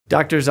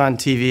Doctors on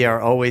TV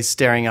are always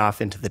staring off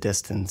into the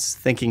distance,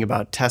 thinking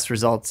about test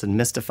results and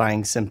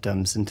mystifying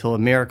symptoms until a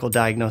miracle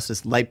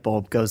diagnosis light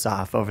bulb goes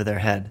off over their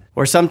head.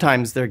 Or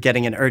sometimes they're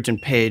getting an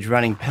urgent page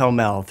running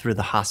pell-mell through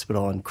the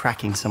hospital and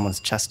cracking someone's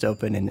chest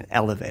open in an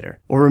elevator.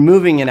 Or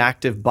removing an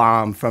active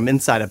bomb from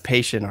inside a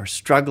patient, or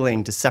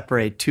struggling to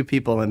separate two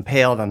people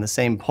impaled on the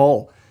same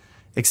pole,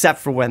 except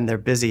for when they're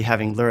busy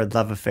having lurid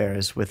love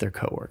affairs with their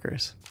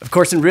coworkers. Of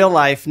course, in real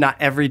life, not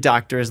every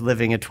doctor is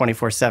living a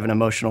 24/7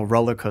 emotional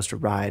roller coaster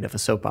ride of a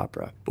soap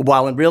opera. But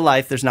while in real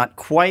life there's not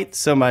quite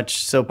so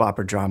much soap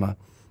opera drama,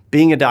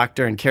 being a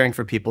doctor and caring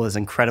for people is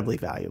incredibly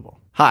valuable.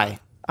 Hi,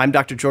 I'm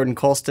Dr. Jordan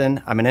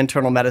Colston. I'm an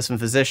internal medicine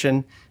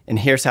physician, and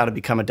here's how to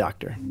become a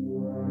doctor.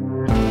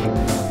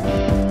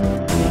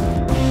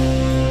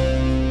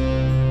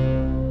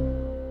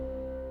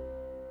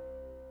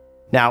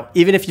 Now,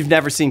 even if you've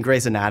never seen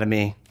Grey's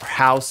Anatomy, or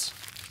House,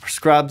 or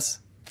Scrubs,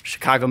 or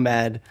Chicago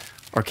Med,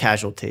 or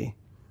Casualty,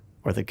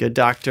 or The Good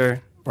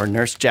Doctor, or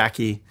Nurse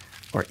Jackie,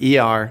 or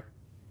ER,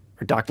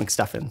 or Doc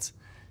McStuffins,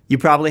 you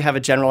probably have a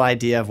general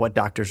idea of what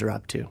doctors are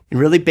up to. In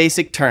really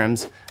basic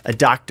terms, a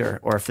doctor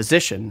or a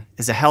physician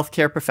is a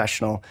healthcare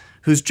professional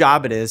whose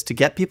job it is to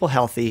get people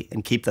healthy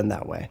and keep them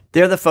that way.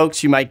 They're the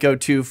folks you might go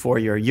to for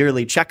your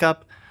yearly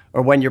checkup,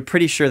 or when you're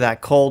pretty sure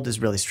that cold is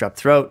really strep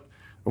throat,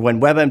 or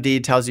when WebMD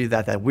tells you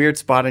that that weird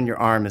spot on your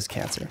arm is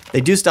cancer. They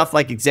do stuff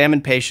like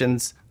examine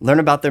patients, learn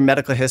about their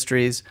medical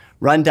histories,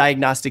 run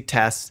diagnostic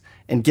tests,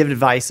 and give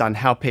advice on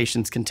how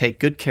patients can take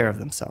good care of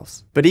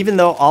themselves. But even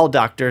though all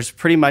doctors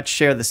pretty much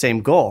share the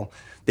same goal,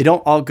 they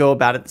don't all go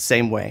about it the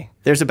same way.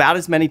 There's about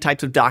as many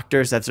types of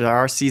doctors as there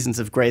are seasons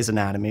of Grey's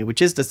Anatomy,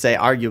 which is to say,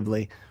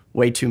 arguably,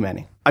 way too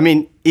many. I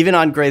mean, even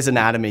on Grey's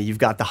Anatomy, you've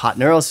got the hot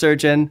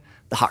neurosurgeon,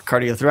 the hot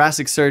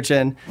cardiothoracic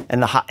surgeon,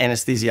 and the hot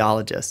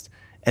anesthesiologist.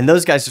 And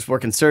those guys just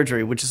work in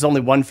surgery, which is only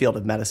one field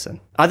of medicine.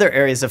 Other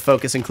areas of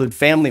focus include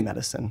family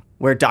medicine,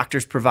 where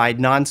doctors provide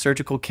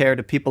non-surgical care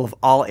to people of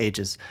all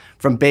ages,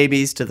 from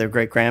babies to their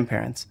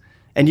great-grandparents,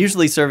 and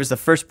usually serve as the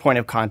first point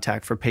of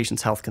contact for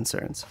patients' health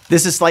concerns.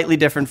 This is slightly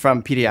different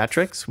from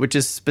pediatrics, which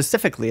is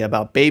specifically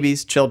about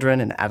babies,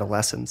 children, and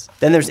adolescents.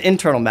 Then there's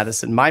internal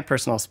medicine, my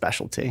personal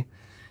specialty.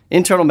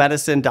 Internal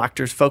medicine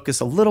doctors focus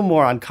a little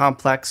more on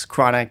complex,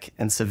 chronic,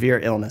 and severe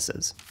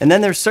illnesses. And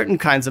then there's certain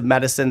kinds of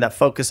medicine that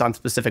focus on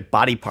specific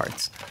body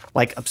parts,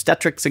 like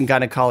obstetrics and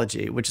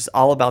gynecology, which is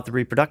all about the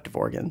reproductive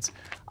organs,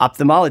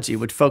 ophthalmology,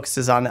 which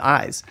focuses on the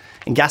eyes,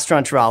 and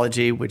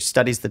gastroenterology, which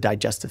studies the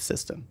digestive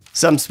system.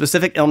 Some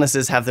specific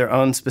illnesses have their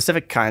own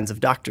specific kinds of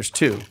doctors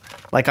too,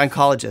 like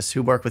oncologists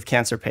who work with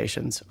cancer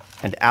patients,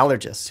 and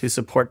allergists who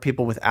support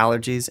people with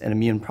allergies and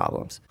immune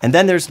problems. And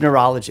then there's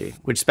neurology,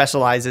 which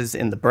specializes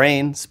in the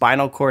brain,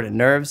 spinal cord and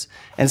nerves,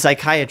 and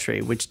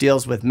psychiatry, which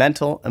deals with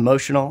mental,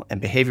 emotional,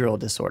 and behavioral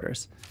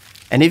disorders.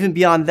 And even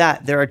beyond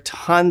that, there are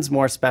tons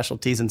more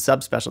specialties and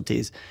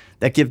subspecialties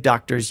that give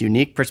doctors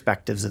unique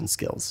perspectives and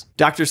skills.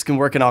 Doctors can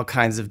work in all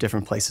kinds of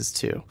different places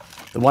too.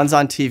 The ones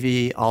on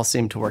TV all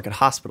seem to work at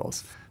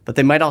hospitals, but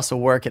they might also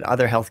work at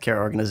other healthcare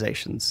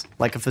organizations,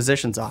 like a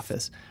physician's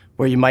office,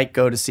 where you might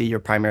go to see your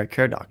primary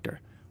care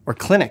doctor, or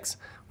clinics,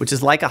 which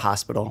is like a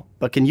hospital,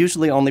 but can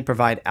usually only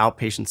provide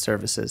outpatient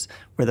services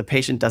where the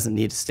patient doesn't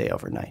need to stay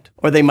overnight.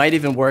 Or they might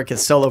even work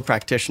as solo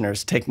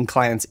practitioners, taking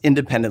clients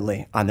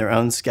independently on their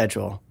own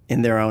schedule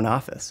in their own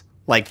office,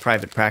 like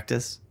private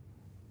practice.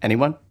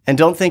 Anyone? And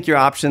don't think your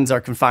options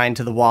are confined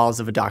to the walls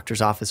of a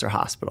doctor's office or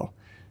hospital.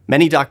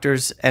 Many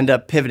doctors end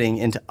up pivoting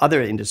into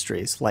other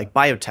industries like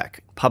biotech,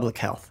 public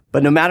health.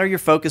 But no matter your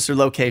focus or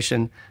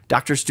location,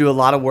 doctors do a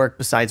lot of work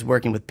besides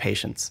working with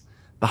patients.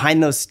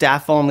 Behind those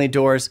staff-only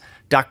doors,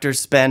 doctors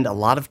spend a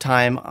lot of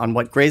time on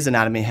what Grey's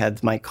Anatomy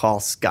heads might call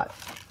scut.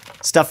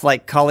 Stuff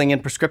like calling in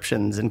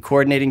prescriptions and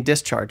coordinating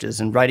discharges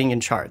and writing in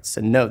charts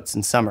and notes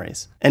and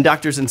summaries. And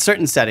doctors in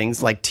certain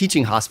settings, like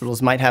teaching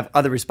hospitals, might have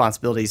other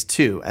responsibilities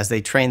too, as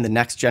they train the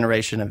next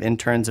generation of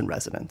interns and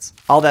residents.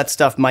 All that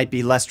stuff might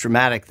be less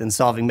dramatic than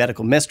solving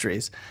medical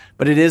mysteries,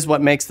 but it is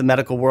what makes the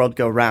medical world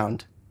go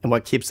round and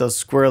what keeps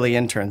those squirrely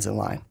interns in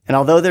line. And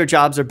although their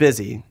jobs are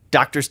busy,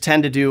 doctors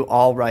tend to do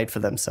all right for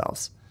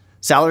themselves.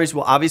 Salaries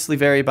will obviously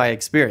vary by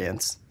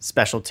experience,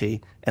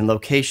 specialty, and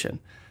location.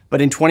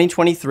 But in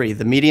 2023,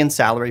 the median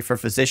salary for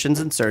physicians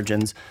and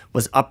surgeons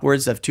was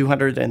upwards of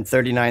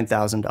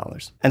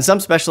 $239,000. And some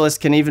specialists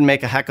can even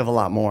make a heck of a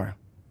lot more.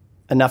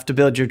 Enough to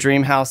build your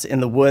dream house in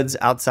the woods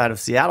outside of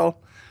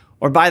Seattle,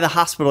 or buy the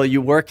hospital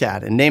you work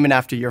at and name it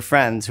after your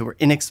friends who were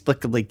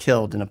inexplicably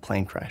killed in a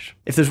plane crash.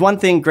 If there's one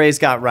thing Grey's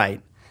got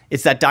right,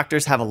 it's that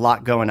doctors have a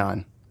lot going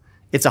on.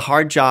 It's a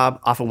hard job,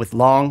 often with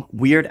long,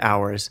 weird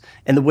hours,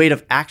 and the weight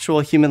of actual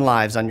human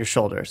lives on your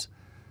shoulders.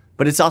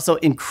 But it's also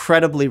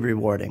incredibly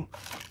rewarding.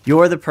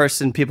 You're the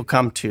person people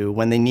come to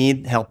when they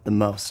need help the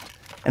most.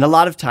 And a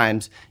lot of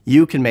times,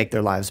 you can make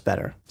their lives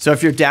better. So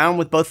if you're down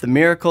with both the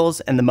miracles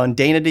and the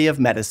mundanity of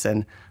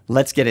medicine,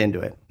 let's get into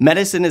it.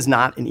 Medicine is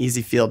not an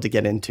easy field to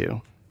get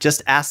into.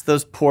 Just ask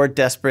those poor,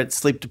 desperate,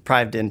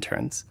 sleep-deprived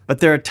interns. But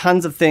there are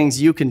tons of things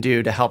you can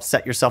do to help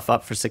set yourself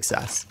up for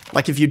success.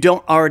 Like if you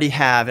don't already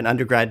have an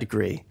undergrad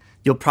degree,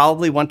 you'll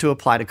probably want to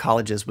apply to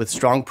colleges with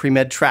strong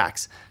pre-med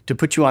tracks to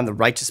put you on the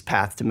righteous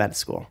path to med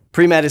school.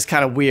 Pre-med is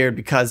kind of weird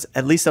because,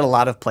 at least at a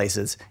lot of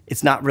places,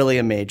 it's not really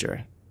a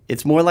major.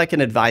 It's more like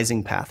an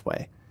advising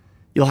pathway.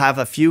 You'll have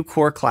a few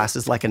core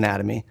classes like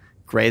anatomy,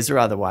 grays or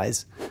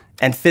otherwise,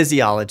 and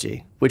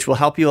physiology, which will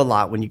help you a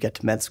lot when you get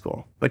to med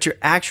school. But your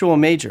actual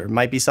major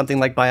might be something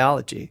like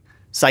biology,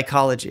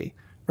 psychology,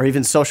 or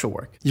even social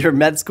work. Your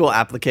med school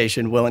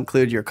application will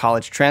include your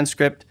college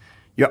transcript,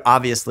 your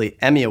obviously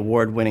Emmy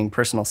Award-winning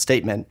personal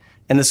statement,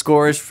 and the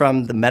scores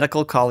from the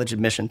Medical College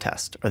Admission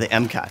Test, or the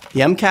MCAT.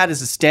 The MCAT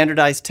is a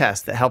standardized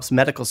test that helps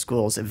medical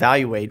schools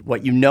evaluate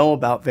what you know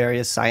about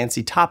various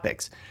sciencey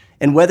topics,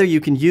 and whether you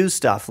can use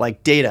stuff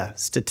like data,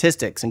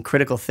 statistics, and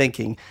critical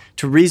thinking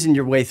to reason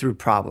your way through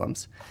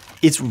problems.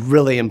 It's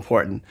really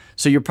important,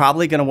 so you're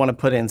probably going to want to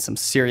put in some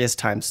serious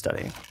time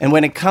studying. And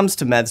when it comes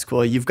to med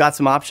school, you've got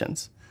some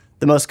options.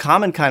 The most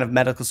common kind of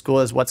medical school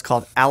is what's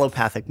called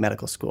allopathic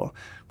medical school,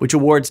 which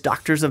awards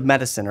doctors of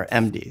medicine, or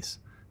MDs.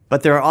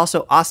 But there are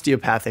also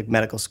osteopathic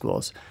medical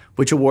schools,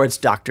 which awards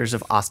doctors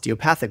of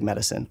osteopathic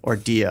medicine, or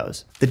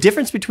DOs. The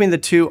difference between the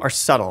two are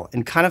subtle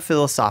and kind of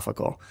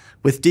philosophical,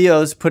 with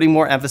DOs putting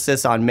more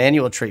emphasis on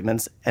manual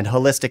treatments and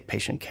holistic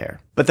patient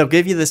care. But they'll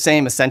give you the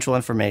same essential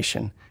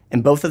information,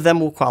 and both of them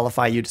will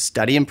qualify you to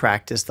study and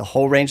practice the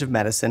whole range of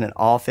medicine in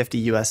all 50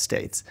 US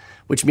states,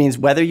 which means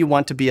whether you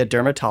want to be a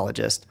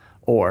dermatologist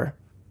or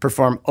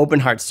perform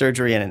open heart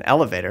surgery in an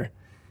elevator,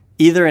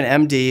 either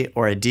an MD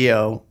or a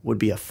DO would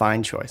be a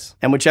fine choice.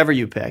 And whichever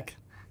you pick,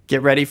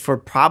 get ready for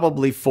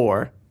probably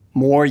 4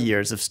 more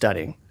years of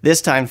studying,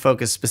 this time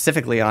focused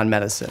specifically on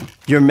medicine.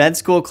 Your med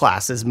school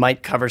classes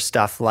might cover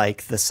stuff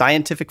like the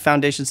scientific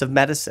foundations of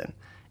medicine,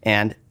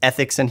 and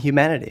ethics and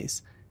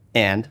humanities,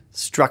 and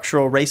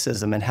structural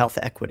racism and health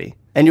equity.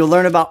 And you'll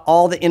learn about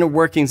all the inner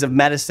workings of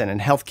medicine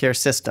and healthcare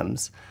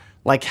systems,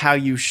 like how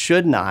you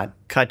should not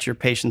cut your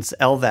patient's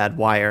LVAD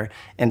wire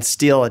and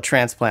steal a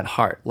transplant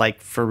heart.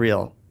 Like, for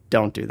real,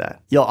 don't do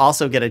that. You'll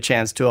also get a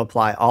chance to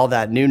apply all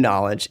that new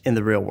knowledge in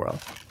the real world.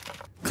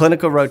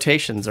 Clinical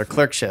rotations, or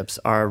clerkships,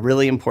 are a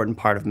really important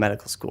part of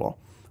medical school,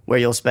 where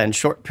you'll spend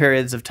short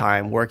periods of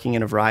time working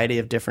in a variety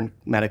of different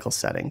medical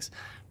settings,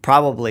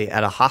 probably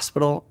at a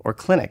hospital or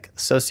clinic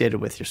associated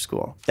with your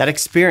school. That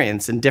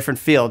experience in different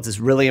fields is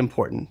really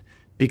important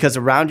because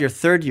around your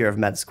 3rd year of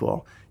med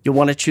school, you'll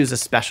want to choose a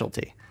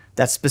specialty,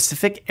 that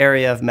specific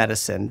area of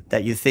medicine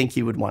that you think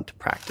you would want to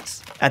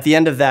practice. At the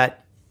end of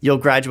that, you'll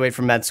graduate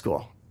from med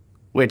school,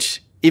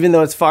 which, even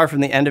though it's far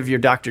from the end of your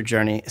doctor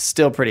journey, is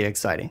still pretty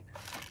exciting.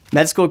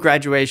 Med school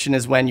graduation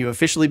is when you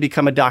officially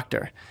become a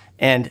doctor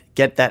and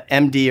get that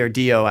MD or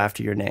DO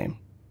after your name,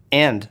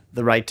 and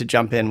the right to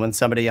jump in when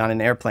somebody on an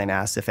airplane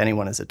asks if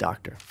anyone is a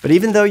doctor. But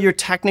even though you're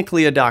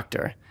technically a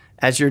doctor,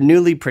 as your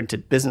newly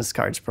printed business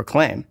cards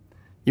proclaim,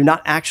 you're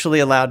not actually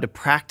allowed to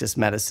practice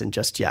medicine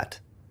just yet.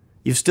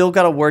 You've still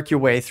got to work your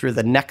way through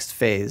the next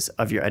phase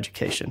of your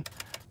education,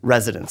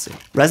 residency.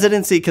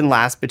 Residency can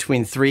last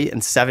between 3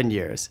 and 7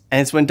 years,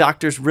 and it's when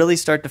doctors really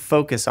start to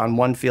focus on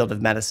one field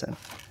of medicine.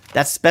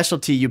 That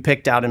specialty you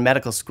picked out in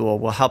medical school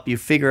will help you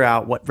figure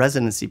out what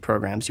residency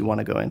programs you want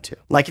to go into.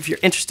 Like if you're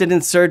interested in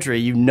surgery,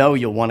 you know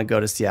you'll want to go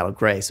to Seattle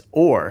Grace,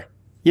 or,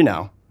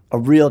 a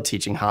real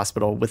teaching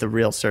hospital with a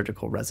real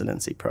surgical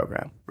residency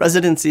program.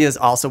 Residency is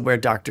also where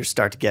doctors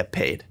start to get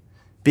paid.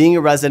 Being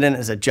a resident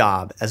is a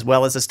job as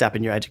well as a step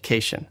in your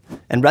education,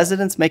 and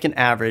residents make an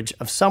average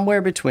of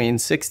somewhere between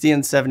 $60,000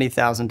 and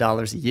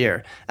 $70,000 a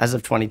year as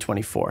of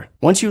 2024.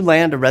 Once you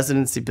land a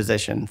residency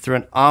position through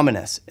an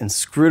ominous,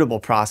 inscrutable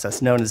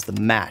process known as the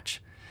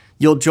match,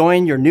 you'll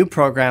join your new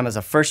program as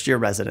a first-year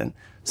resident,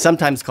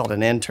 sometimes called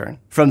an intern.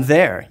 From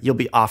there, you'll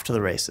be off to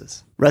the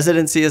races.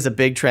 Residency is a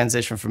big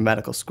transition from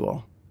medical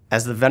school.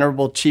 As the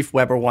venerable Chief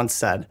Weber once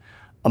said,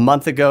 "A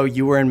month ago,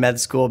 you were in med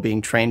school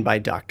being trained by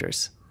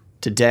doctors.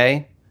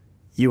 Today,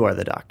 you are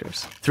the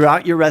doctors."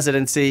 Throughout your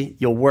residency,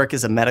 you'll work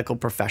as a medical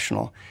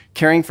professional,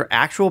 caring for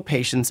actual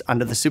patients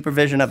under the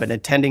supervision of an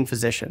attending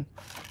physician.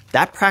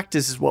 That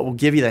practice is what will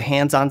give you the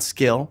hands-on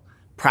skill,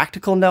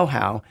 practical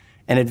know-how,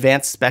 and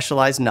advanced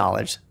specialized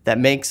knowledge that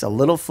makes a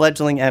little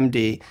fledgling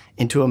MD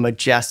into a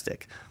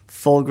majestic,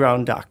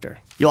 full-grown doctor.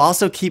 You'll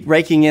also keep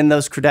raking in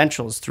those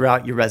credentials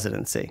throughout your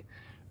residency.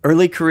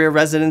 Early career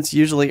residents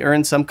usually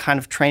earn some kind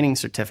of training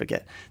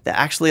certificate that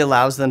actually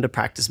allows them to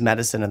practice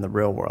medicine in the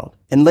real world.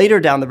 And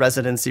later down the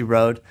residency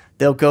road,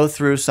 they'll go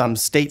through some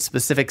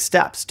state-specific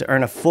steps to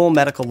earn a full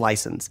medical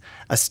license,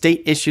 a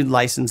state-issued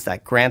license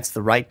that grants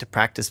the right to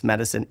practice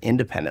medicine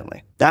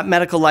independently. That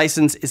medical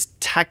license is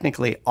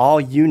technically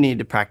all you need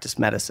to practice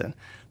medicine,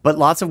 but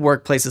lots of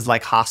workplaces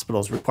like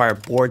hospitals require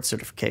board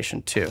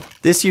certification too.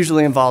 This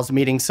usually involves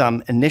meeting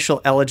some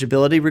initial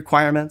eligibility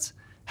requirements,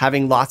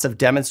 having lots of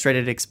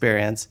demonstrated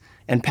experience,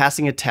 and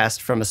passing a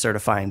test from a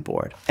certifying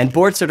board. And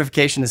board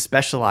certification is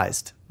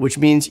specialized, which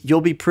means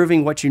you'll be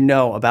proving what you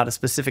know about a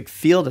specific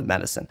field of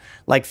medicine,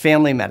 like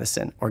family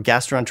medicine, or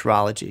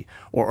gastroenterology,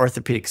 or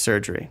orthopedic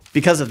surgery.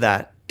 Because of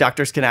that,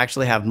 doctors can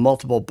actually have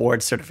multiple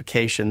board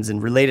certifications in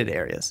related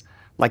areas,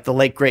 like the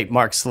late great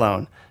Mark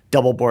Sloan,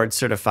 double board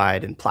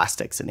certified in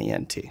plastics and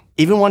ENT.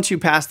 Even once you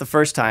pass the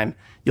first time,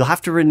 you'll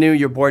have to renew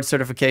your board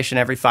certification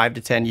every 5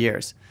 to 10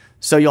 years.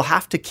 So you'll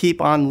have to keep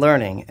on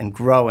learning and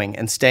growing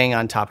and staying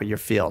on top of your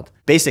field.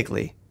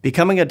 Basically,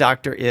 becoming a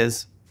doctor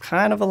is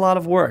kind of a lot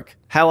of work.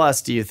 How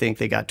else do you think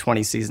they got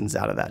 20 seasons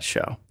out of that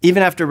show?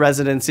 Even after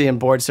residency and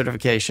board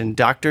certification,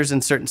 doctors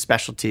in certain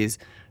specialties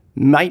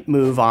might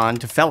move on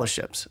to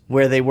fellowships,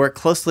 where they work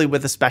closely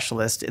with a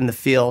specialist in the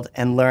field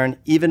and learn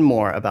even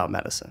more about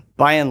medicine.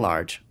 By and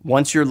large,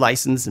 once you're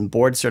licensed and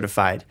board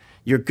certified,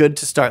 you're good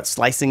to start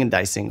slicing and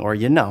dicing, or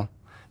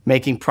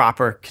making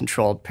proper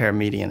controlled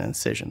paramedian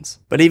incisions.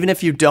 But even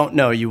if you don't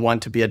know you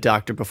want to be a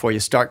doctor before you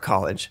start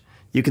college,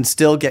 you can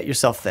still get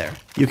yourself there.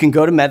 You can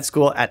go to med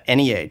school at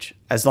any age,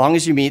 as long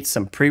as you meet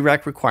some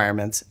prereq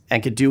requirements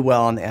and can do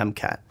well on the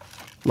MCAT.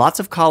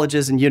 Lots of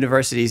colleges and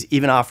universities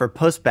even offer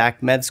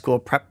post-bac med school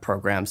prep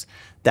programs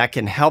that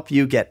can help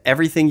you get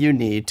everything you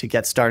need to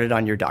get started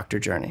on your doctor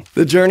journey.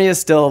 The journey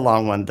is still a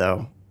long one,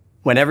 though.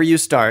 Whenever you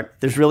start,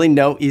 there's really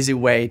no easy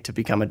way to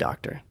become a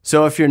doctor.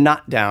 So if you're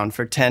not down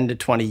for 10 to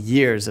 20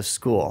 years of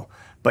school,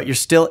 but you're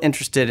still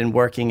interested in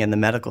working in the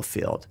medical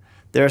field,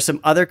 there are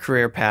some other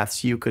career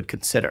paths you could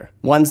consider,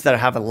 ones that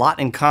have a lot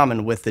in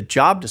common with the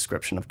job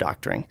description of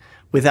doctoring,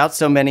 without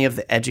so many of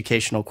the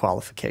educational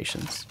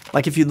qualifications.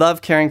 Like if you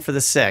love caring for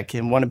the sick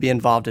and want to be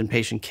involved in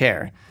patient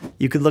care,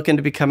 you could look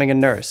into becoming a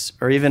nurse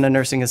or even a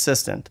nursing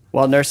assistant.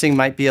 While nursing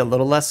might be a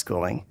little less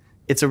schooling,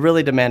 it's a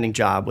really demanding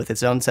job with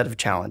its own set of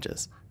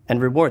challenges.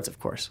 And rewards, of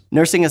course.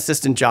 Nursing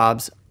assistant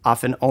jobs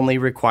often only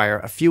require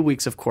a few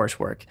weeks of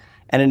coursework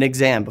and an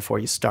exam before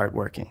you start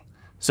working.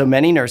 So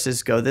many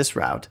nurses go this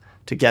route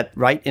to get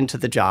right into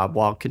the job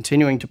while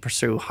continuing to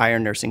pursue higher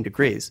nursing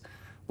degrees,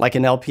 like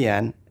an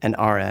LPN, an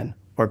RN,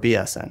 or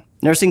BSN.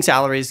 Nursing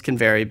salaries can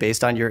vary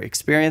based on your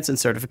experience and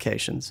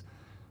certifications,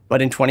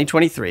 but in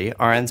 2023,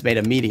 RNs made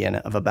a median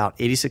of about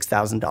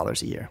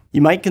 $86,000 a year.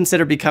 You might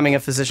consider becoming a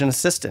physician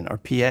assistant, or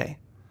PA.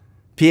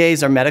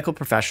 PAs are medical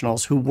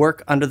professionals who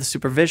work under the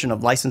supervision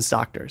of licensed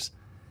doctors.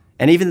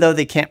 And even though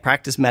they can't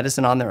practice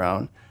medicine on their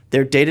own,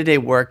 their day-to-day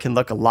work can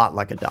look a lot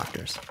like a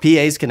doctor's.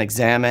 PAs can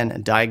examine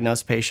and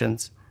diagnose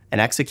patients and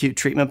execute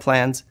treatment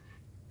plans,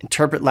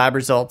 interpret lab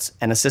results,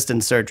 and assist in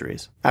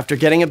surgeries. After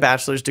getting a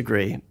bachelor's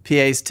degree,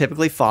 PAs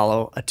typically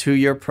follow a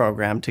 2-year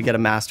program to get a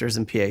master's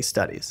in PA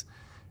studies,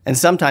 and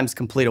sometimes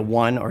complete a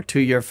 1 or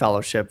 2-year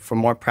fellowship for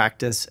more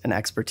practice and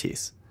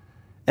expertise.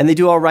 And they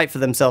do all right for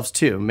themselves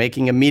too,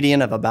 making a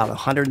median of about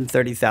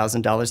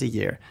 $130,000 a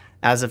year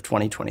as of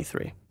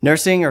 2023.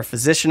 Nursing or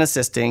physician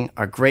assisting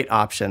are great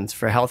options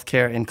for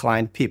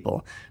healthcare-inclined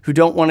people who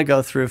don't want to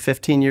go through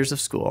 15 years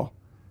of school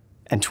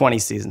and 20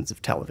 seasons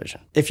of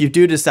television. If you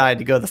do decide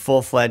to go the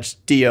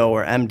full-fledged DO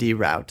or MD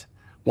route,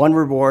 one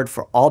reward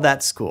for all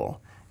that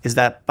school is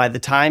that by the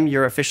time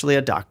you're officially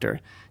a doctor,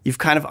 you've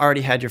kind of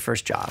already had your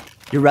first job.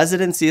 Your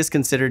residency is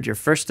considered your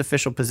first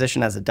official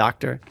position as a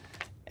doctor,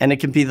 and it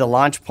can be the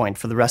launch point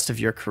for the rest of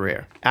your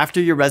career.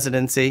 After your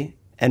residency,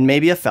 and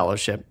maybe a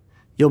fellowship,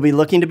 you'll be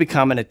looking to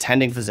become an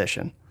attending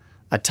physician,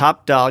 a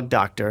top dog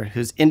doctor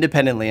who's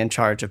independently in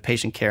charge of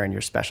patient care in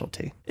your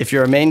specialty. If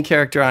you're a main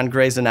character on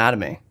Grey's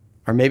Anatomy,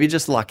 or maybe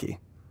just lucky,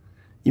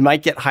 you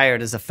might get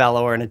hired as a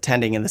fellow or an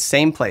attending in the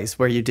same place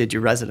where you did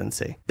your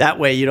residency. That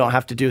way you don't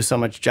have to do so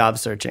much job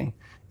searching,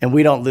 and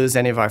we don't lose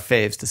any of our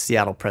faves to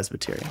Seattle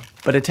Presbyterian.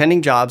 But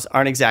attending jobs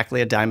aren't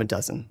exactly a dime a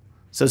dozen.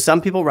 So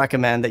some people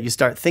recommend that you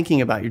start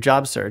thinking about your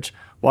job search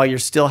while you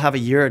still have a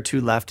year or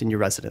 2 left in your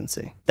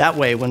residency. That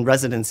way, when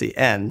residency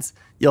ends,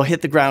 you'll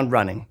hit the ground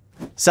running.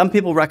 Some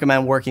people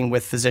recommend working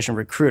with physician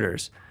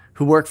recruiters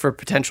who work for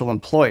potential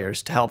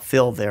employers to help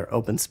fill their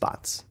open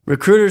spots.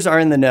 Recruiters are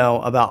in the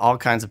know about all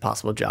kinds of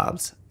possible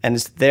jobs, and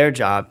it's their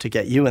job to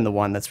get you in the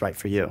one that's right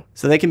for you.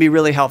 So they can be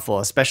really helpful,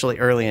 especially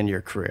early in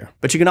your career.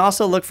 But you can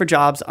also look for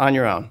jobs on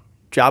your own.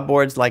 Job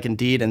boards like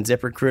Indeed and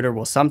ZipRecruiter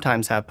will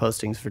sometimes have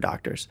postings for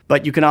doctors.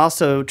 But you can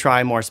also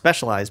try more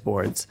specialized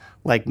boards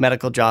like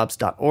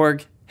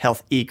medicaljobs.org,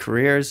 Health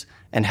eCareers,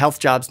 and Health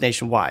Jobs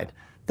Nationwide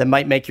that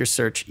might make your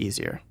search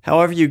easier.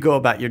 However you go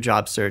about your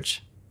job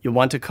search, you'll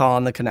want to call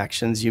on the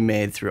connections you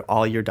made through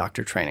all your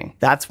doctor training.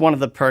 That's one of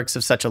the perks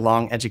of such a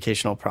long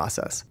educational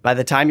process. By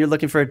the time you're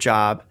looking for a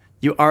job,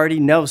 you already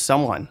know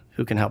someone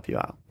who can help you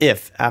out.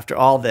 If, after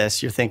all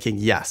this, you're thinking,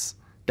 yes,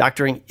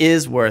 doctoring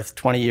is worth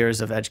 20 years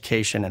of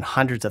education and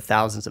hundreds of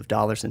thousands of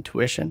dollars in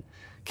tuition,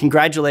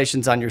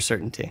 congratulations on your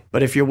certainty.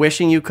 But if you're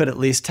wishing you could at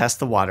least test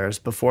the waters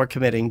before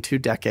committing 2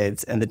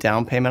 decades and the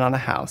down payment on a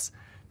house,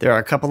 there are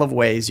a couple of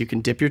ways you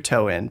can dip your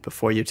toe in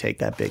before you take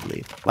that big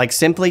leap. Like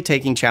simply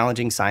taking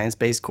challenging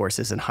science-based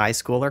courses in high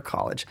school or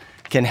college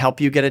can help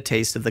you get a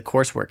taste of the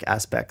coursework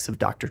aspects of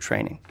doctor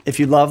training.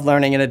 If you love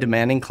learning in a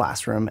demanding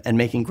classroom and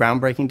making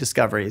groundbreaking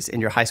discoveries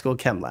in your high school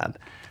chem lab,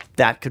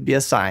 that could be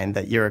a sign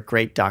that you're a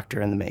great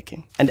doctor in the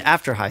making. And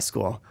after high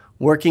school,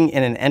 working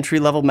in an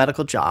entry-level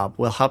medical job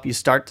will help you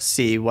start to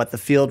see what the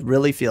field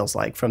really feels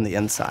like from the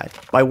inside.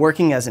 By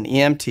working as an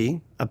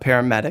EMT, a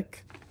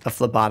paramedic, a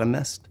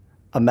phlebotomist,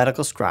 a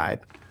medical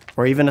scribe,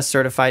 or even a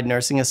certified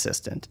nursing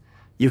assistant,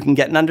 you can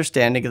get an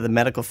understanding of the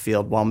medical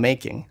field while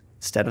making,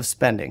 instead of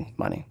spending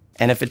money.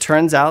 And if it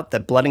turns out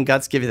that blood and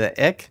guts give you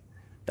the ick,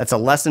 that's a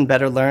lesson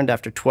better learned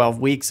after 12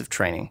 weeks of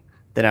training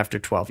than after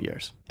 12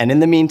 years. And in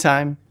the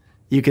meantime,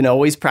 you can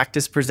always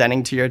practice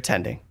presenting to your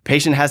attending.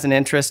 Patient has an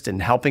interest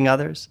in helping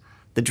others,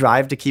 the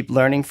drive to keep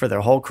learning for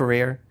their whole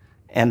career,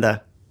 and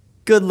the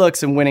good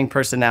looks and winning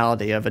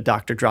personality of a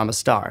doctor drama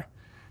star.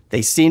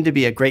 They seem to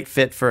be a great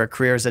fit for a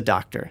career as a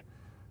doctor.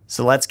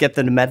 So let's get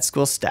the med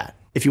school stat.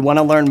 If you want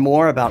to learn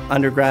more about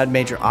undergrad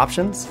major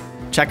options,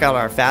 check out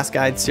our Fast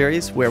Guide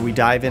series where we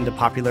dive into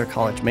popular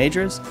college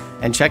majors,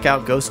 and check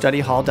out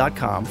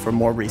GoStudyHall.com for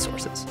more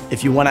resources.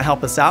 If you want to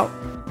help us out,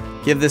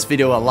 give this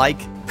video a like,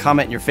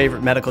 comment your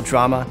favorite medical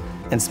drama,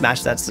 and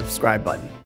smash that subscribe button.